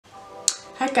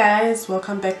Hi guys,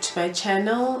 welcome back to my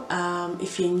channel.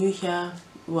 If you're new here,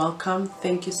 welcome.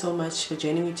 Thank you so much for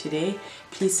joining me today.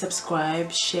 Please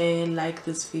subscribe, share, like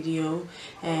this video,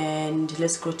 and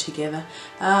let's grow together.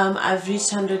 I've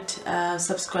reached 100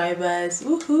 subscribers.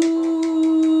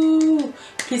 Woohoo!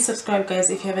 Please subscribe, guys.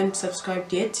 If you haven't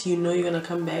subscribed yet, you know you're gonna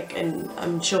come back, and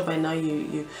I'm sure by now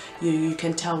you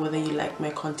can tell whether you like my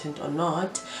content or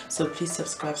not. So please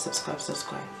subscribe.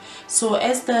 So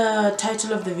as the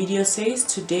title of the video says,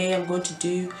 today I'm going to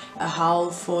do a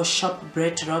haul for Shop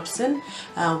Brett Robson,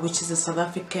 which is a South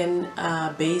African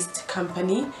based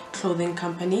company, clothing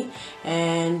company.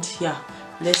 And yeah,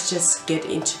 let's just get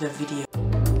into the video.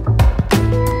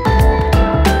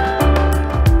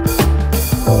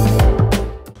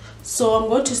 So I'm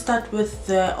going to start with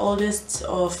the oldest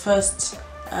or first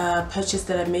purchase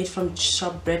that I made from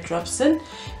Shop Brett Robson,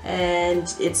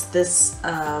 and it's this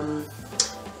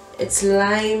it's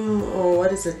lime, or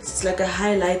what is it? It's like a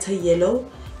highlighter yellow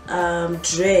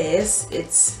dress.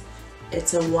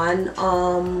 It's a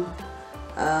one-arm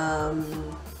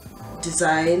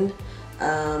design.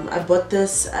 I bought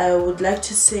this, I would like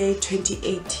to say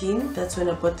 2018. That's when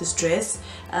I bought this dress.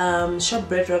 Shop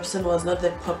Brett Robson was not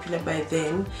that popular by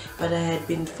then, but I had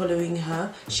been following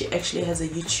her. She actually has a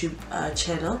YouTube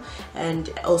channel,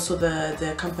 and also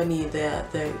the company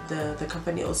the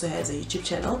company also has a YouTube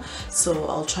channel, so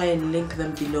I'll try and link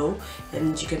them below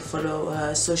and you can follow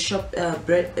her. So Shop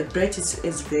Brett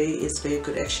is very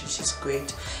good. Actually, she's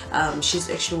great. She's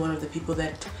actually one of the people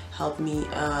that helped me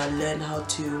learn how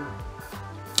to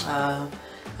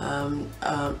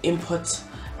import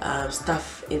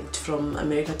stuff from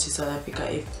America to South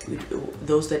Africa,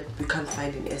 those that we can't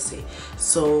find in SA.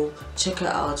 So check her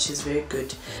out, she's very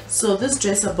good. So this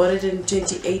dress, I bought it in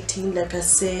 2018, like I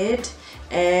said,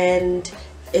 and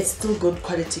it's still good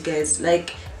quality, guys.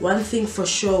 Like, one thing for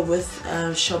sure with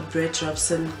Shop Brett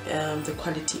Robson, the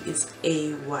quality is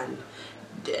A1.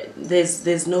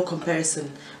 There's no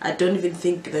comparison. I don't even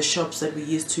think the shops that we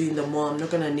used to in the mall, I'm not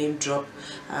gonna name drop,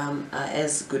 are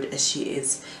as good as she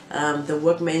is. The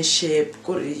workmanship,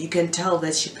 you can tell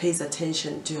that she pays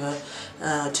attention to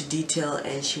her to detail,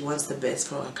 and she wants the best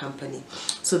for her company.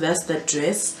 So that's that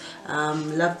dress.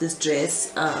 Love this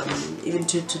dress. Even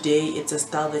to today, it's a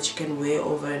style that you can wear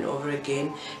over and over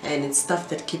again, and it's stuff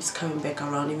that keeps coming back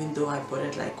around, even though I bought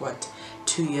it like what,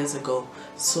 2 years ago.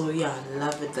 So yeah,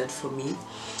 love it, that for me.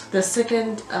 The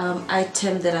second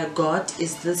item that I got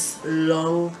is this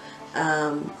long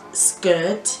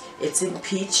skirt. It's in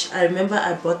peach. I remember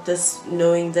I bought this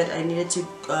knowing that I needed to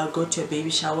go to a baby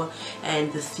shower,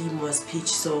 and the theme was peach,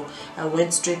 so I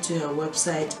went straight to her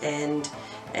website and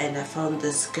I found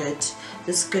this skirt.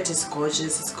 This skirt is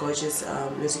gorgeous. It's gorgeous.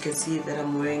 As you can see that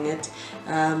I'm wearing it.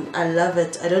 I love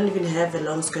it. I don't even have a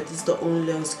long skirt. This is the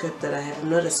only long skirt that I have. I'm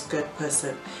not a skirt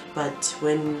person, but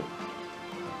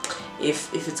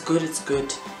if it's good, it's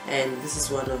good, and this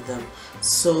is one of them.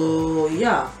 So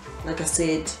yeah, like I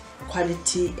said,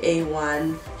 quality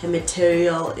A1. Her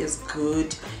material is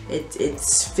good.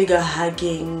 It's figure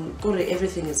hugging.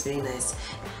 Everything is very nice.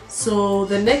 So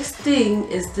the next thing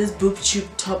is this boob tube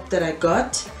top that I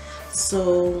got.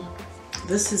 So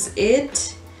this is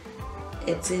it.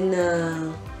 It's in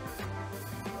a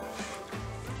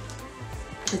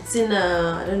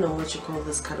I don't know what you call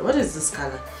this color. What is this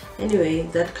color? Anyway,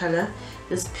 that color,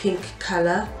 this pink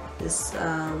color, this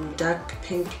dark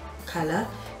pink color,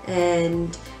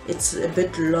 and it's a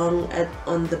bit long at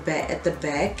the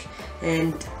back.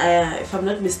 And if I'm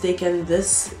not mistaken,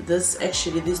 this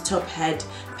top had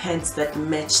pants that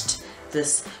matched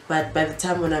this, but by the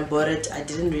time when I bought it, I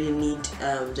didn't really need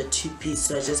the two-piece,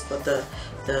 so I just bought the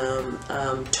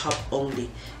top only.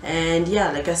 And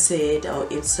yeah, like I said, I'll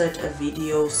insert a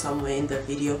video somewhere in the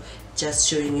video just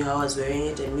showing you how I was wearing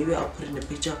it, and maybe I'll put in a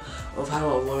picture of how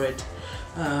I wore it.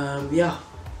 Yeah,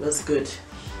 it was good.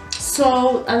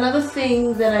 So another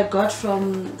thing that I got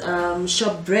from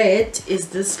Shop Brett is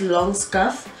this long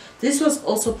scarf. This was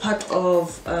also part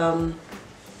of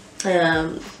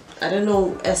I don't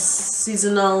know, a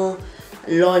seasonal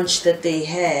launch that they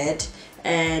had,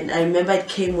 and I remember it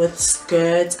came with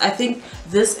skirts. I think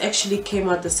this actually came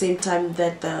out the same time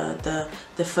that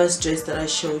the first dress that I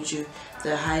showed you,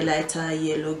 the highlighter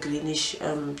yellow greenish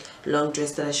long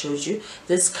dress that I showed you.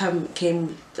 This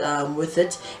came with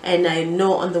it, and I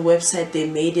know on the website they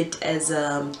made it as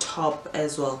a top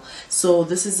as well. So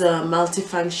this is a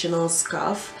multifunctional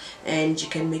scarf, and you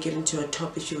can make it into a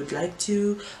top if you would like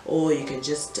to, or you can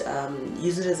just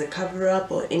use it as a cover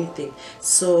up or anything.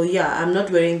 So yeah, I'm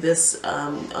not wearing this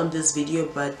on this video,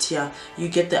 but yeah, you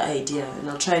get the idea. And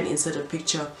I'll try and insert a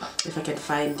picture if I can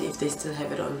find, if they still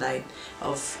have it online,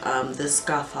 of the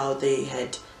scarf, how they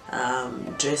had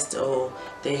dressed, or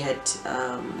they had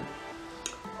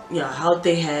yeah, how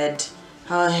they had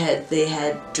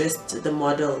dressed the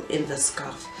model in the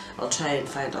scarf. I'll try and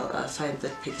find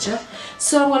that picture.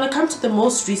 So I'm gonna come to the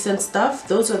most recent stuff.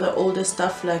 Those are the older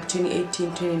stuff, like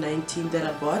 2018, 2019 that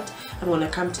I bought. I'm gonna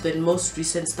come to the most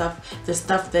recent stuff, the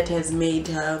stuff that has made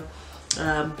her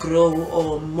grow,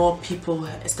 or more people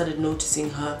started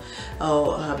noticing her,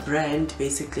 or her brand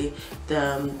basically.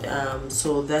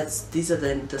 So these are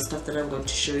the stuff that I'm going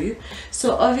to show you.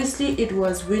 So obviously it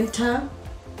was winter,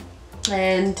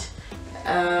 and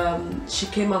she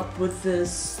came up with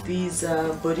these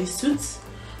bodysuits.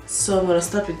 So I'm gonna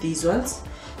start with these ones.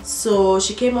 So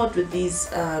she came out with these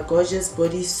gorgeous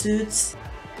bodysuits.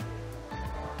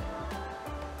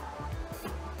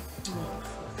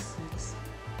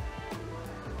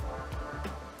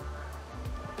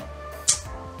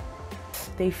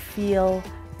 They feel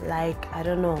like, I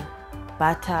don't know,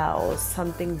 butter or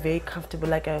something, very comfortable,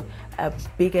 like a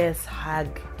big ass hug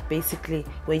basically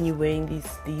when you're wearing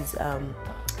these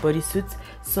bodysuits.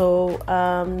 So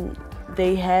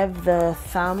they have the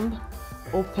thumb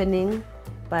opening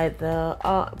by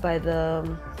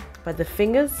the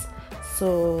fingers,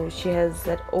 so she has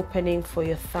that opening for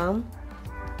your thumb,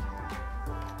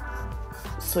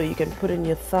 so you can put in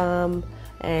your thumb.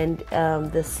 And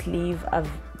the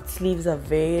sleeves are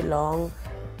very long,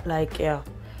 like, yeah.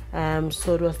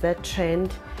 So it was that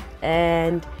trend,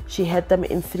 and she had them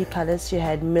in 3 colors. She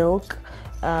had milk,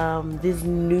 this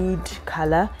nude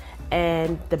color,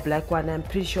 and the black one. I'm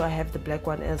pretty sure I have the black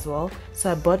one as well.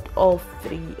 So I bought all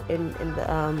 3 in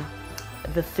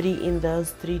the 3 in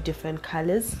those 3 different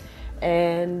colors,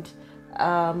 and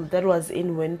that was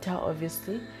in winter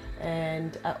obviously.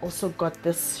 And I also got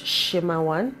this shimmer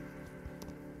one.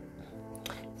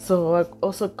 So I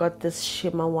also got this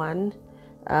shimmer one.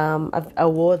 I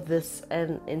wore this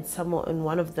in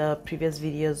one of the previous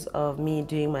videos of me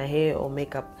doing my hair or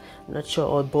makeup, I'm not sure,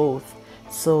 or both.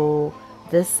 So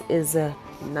this is a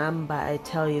number, I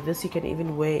tell you. This you can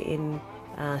even wear in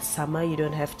summer. You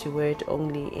don't have to wear it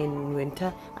only in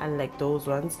winter, unlike those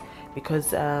ones,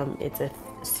 because it's a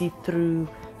see-through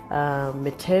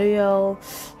material.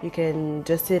 You can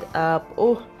dress it up.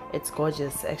 Oh, it's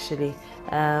gorgeous actually.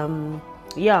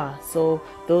 Yeah, so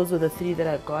those were the 3 that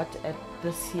I got at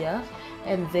this year.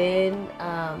 And then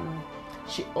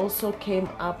she also came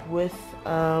up with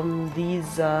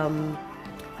these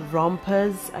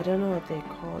rompers. I don't know what they're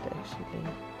called actually.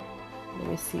 Let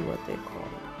me see what they're called.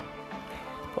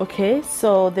 Okay,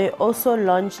 so they also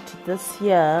launched this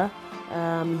year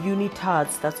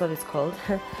unitards, that's what it's called.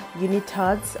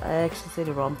 Unitards. I actually said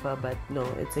a romper, but no,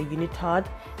 it's a unitard.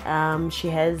 She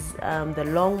has the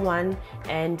long one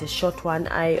and the short one.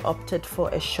 I opted for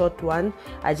a short one.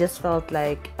 I just felt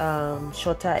like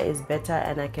shorter is better,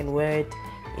 and I can wear it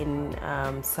in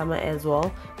summer as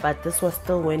well. But this was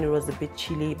still when it was a bit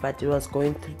chilly, but it was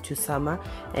going through to summer.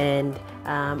 And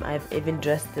I've even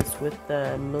dressed this with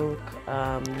the milk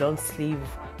long sleeve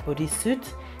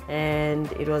bodysuit,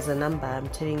 and it was a number. I'm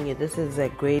telling you, this is a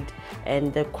grade,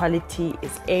 and the quality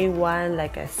is A1.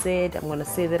 Like I said, I'm gonna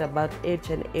say that about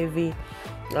each and every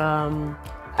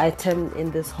item in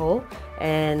this haul,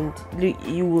 and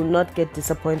you will not get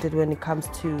disappointed when it comes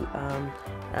to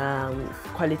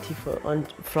quality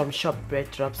from shop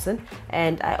Brett Robson.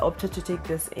 And I opted to take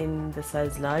this in the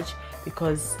size large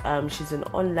because she's an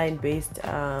online based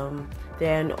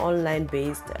they're an online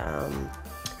based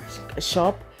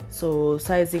shop, so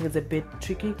sizing is a bit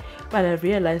tricky, but I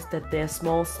realized that their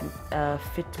small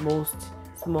fit most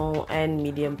small and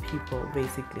medium people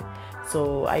basically.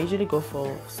 So I usually go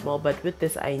for small, but with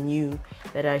this I knew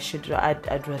that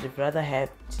I'd rather have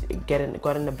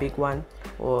gotten a big one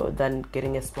than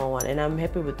getting a small one. And I'm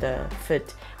happy with the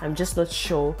fit. I'm just not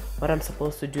sure what I'm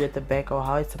supposed to do at the back or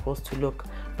how it's supposed to look,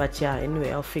 but yeah,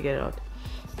 anyway, I'll figure it out.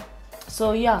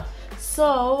 So yeah,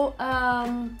 so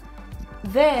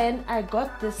then I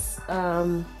got this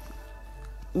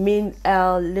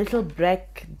little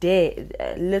black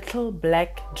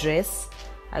dress.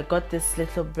 I got this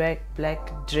little black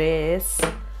dress.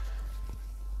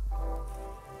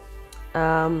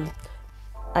 I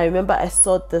remember I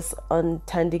saw this on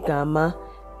Tandigama,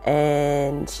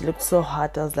 and she looked so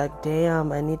hot. I was like,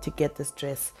 damn, I need to get this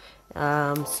dress.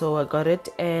 So I got it,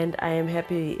 and I am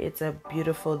happy. It's a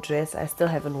beautiful dress. I still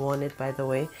haven't worn it, by the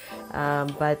way,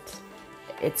 but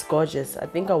it's gorgeous. I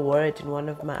think I wore it in one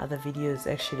of my other videos,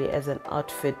 actually, as an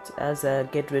outfit, as a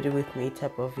get ready with me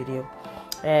type of video.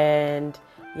 And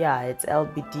yeah, it's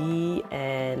LBD,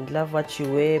 and love what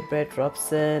you wear, Brett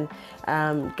Robson.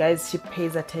 Guys, she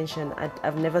pays attention.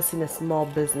 I've never seen a small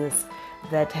business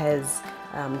that has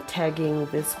tagging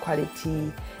this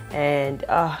quality, and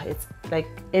it's like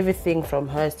everything from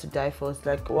her is to die for. It's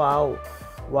like wow,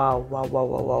 wow, wow, wow,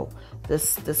 wow, wow.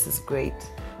 This is great.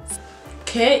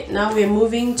 Okay, now we're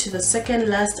moving to the second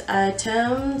last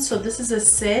item. So this is a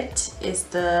set. It's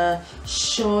the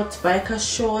short biker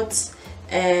shorts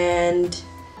and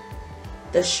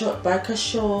the short biker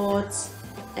shorts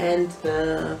and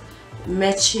the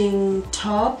matching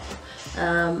top.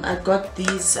 I got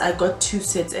these. I got two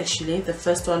sets actually. The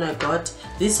first one I got,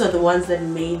 these are the ones that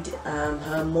made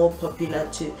her more popular,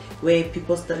 to where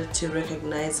people started to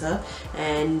recognize her,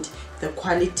 and the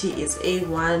quality is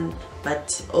A1,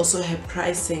 but also her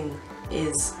pricing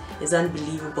is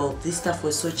unbelievable. This stuff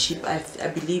was so cheap. I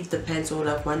believe the pants were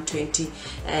like 120,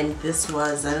 and this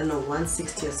was, I don't know,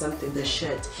 160 or something, the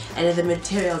shirt. And the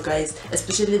material, guys,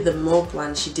 especially the milk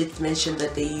one, she did mention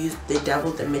that they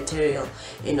doubled the material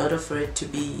in order for it to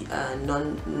be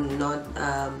non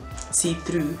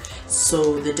see-through.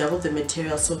 So they doubled the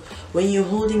material, so when you're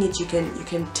holding it, you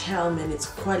can tell, man, it's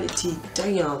quality.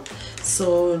 Damn.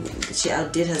 So she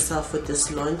outdid herself with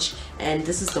this launch, and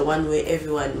this is the one where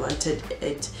everyone wanted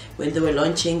it. When they were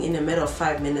launching, in a matter of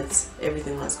 5 minutes,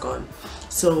 everything was gone.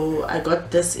 So I got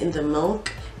this in the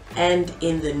milk and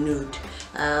in the nude.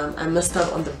 I messed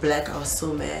up on the black. I was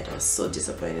so mad. I was so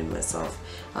disappointed in myself.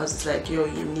 I was just like, yo,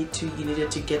 you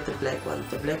needed to get the black one.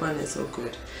 The black one is so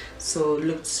good. So it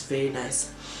looks very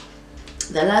nice.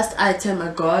 The last item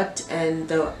I got, and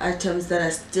the items that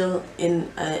are still in,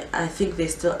 I think they're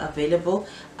still available,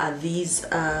 are these,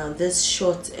 this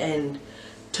short and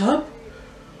top.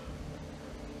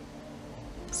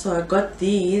 So I got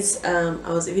these.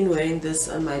 I was even wearing this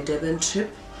on my Durban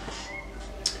trip.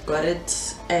 Got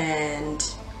it, and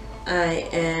I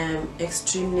am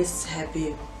extremely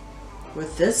happy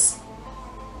with this.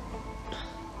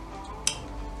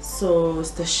 So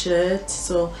it's the shirt.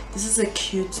 So this is a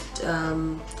cute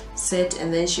set,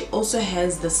 and then she also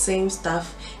has the same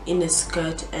stuff in a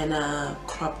skirt and a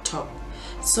crop top.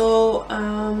 So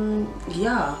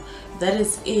yeah, that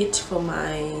is it for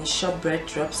my Shop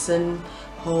Brett Robson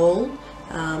haul.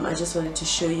 I just wanted to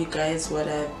show you guys what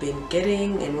I've been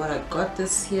getting and what I got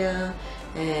this year.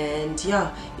 And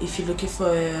yeah, if you're looking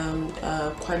for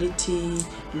a quality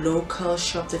local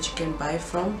shop that you can buy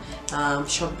from,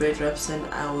 Shop Brett Robson,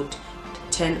 I would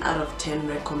 10 out of 10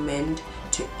 recommend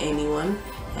to anyone.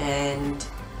 And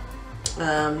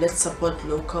let's support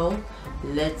local.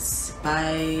 Let's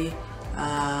buy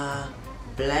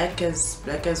black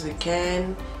as we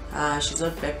can. She's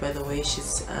not black, by the way.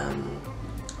 She's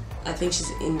I think she's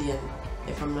Indian,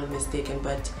 if I'm not mistaken,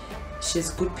 but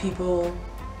she's good people.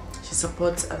 She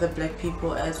supports other black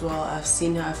people as well. I've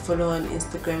seen her. I follow her on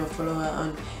Instagram. I follow her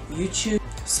on YouTube.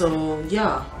 So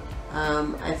yeah,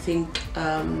 I think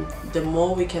the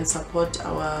more we can support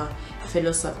our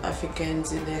fellow South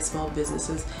Africans in their small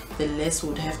businesses, the less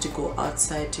would have to go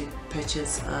outside to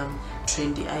purchase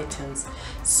trendy items.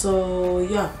 So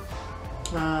yeah,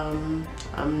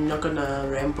 I'm not gonna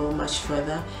ramble much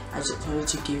further. I just wanted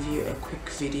to give you a quick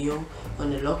video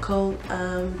on a local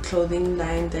clothing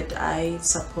line that I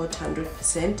support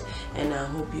 100%, and I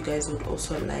hope you guys would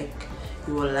also like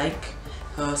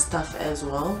her stuff as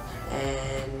well.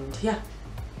 And yeah,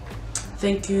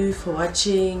 thank you for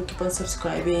watching. Keep on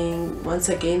subscribing. Once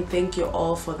again, thank you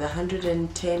all for the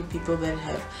 110 people that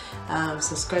have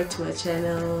subscribed to my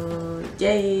channel.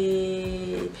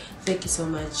 Yay! Thank you so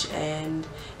much, and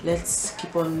let's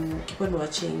keep on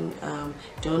watching.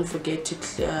 Don't forget to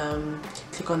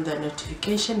click on the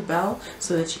notification bell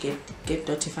so that you get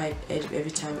notified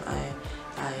every time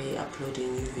I upload a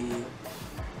new video.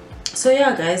 So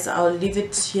yeah, guys, I'll leave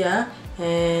it here,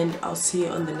 and I'll see you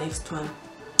on the next one.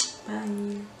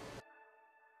 Bye.